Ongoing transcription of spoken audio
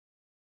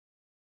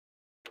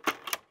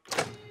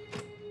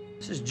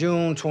is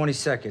June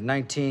 22nd,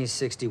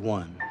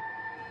 1961.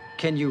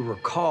 Can you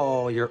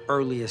recall your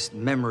earliest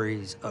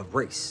memories of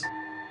race?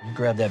 You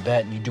grab that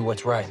bat and you do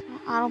what's right.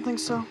 I don't think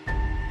so.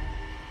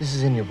 This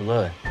is in your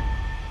blood.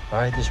 All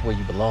right, this is where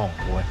you belong,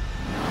 boy.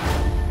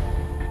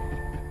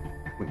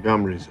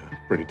 Montgomery's a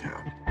pretty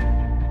town.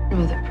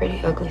 With a pretty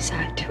ugly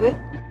side to it.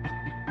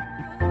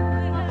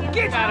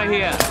 Get out of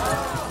here!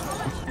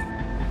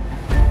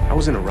 I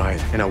was in a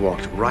riot, and I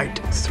walked right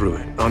through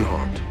it,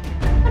 unharmed.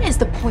 What is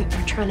the point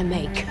we're trying to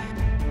make?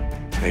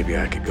 Maybe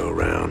I could go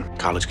around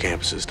college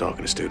campuses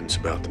talking to students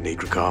about the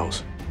Negro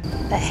cause.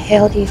 The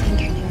hell do you think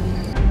you're doing?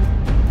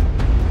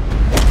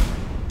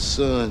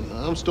 Son,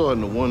 I'm starting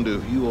to wonder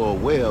if you are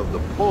aware of the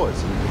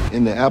poison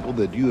in the apple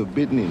that you have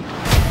bitten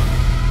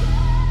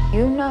into.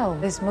 You know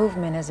this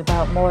movement is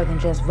about more than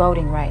just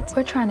voting rights.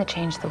 We're trying to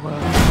change the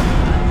world.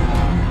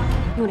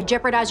 You want to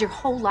jeopardize your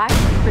whole life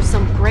for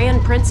some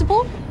grand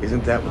principle?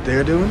 Isn't that what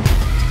they're doing?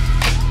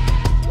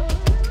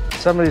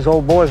 Some of these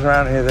old boys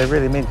around here, they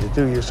really mean to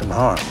do you some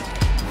harm.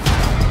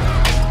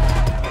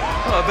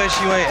 Oh, I bet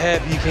you ain't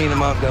happy you came to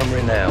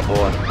Montgomery now,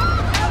 boy.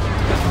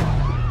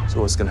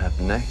 So what's gonna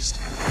happen next?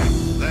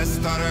 Let's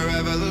start a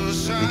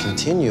revolution. We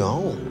continue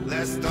on.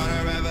 Let's start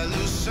a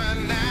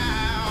revolution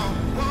now.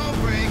 Won't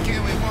break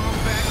and we won't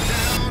back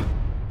down.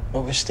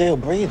 But we're still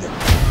breathing.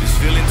 This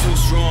feeling too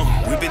strong.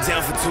 We've been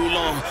down for too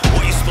long.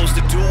 What you supposed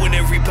to do when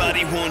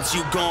everybody wants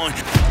you gone?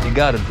 You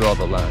gotta draw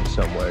the line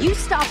somewhere. You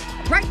stop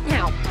right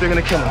now. They're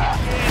gonna kill him. Yeah,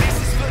 this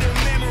is for the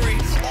memory.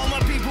 All my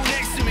people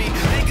next to me.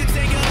 They could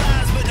take our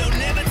lives, but they'll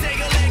never take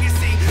a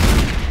legacy.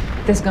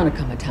 There's gonna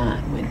come a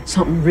time when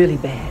something really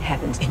bad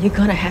happens, and you're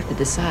gonna have to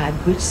decide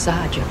which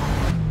side you're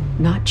on.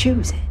 Not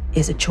choosing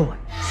is a choice.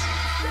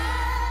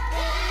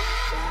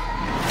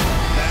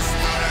 Let's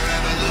start a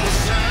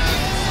revolution.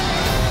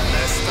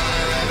 Let's start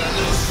a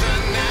revolution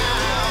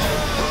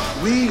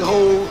now. We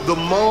hold the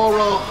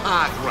moral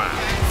high ground.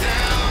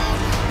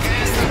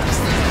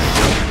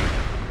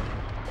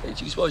 Ain't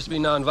you supposed to be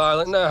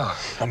nonviolent now?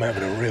 I'm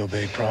having a real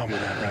big problem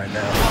with that right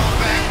now.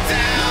 Back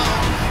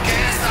down.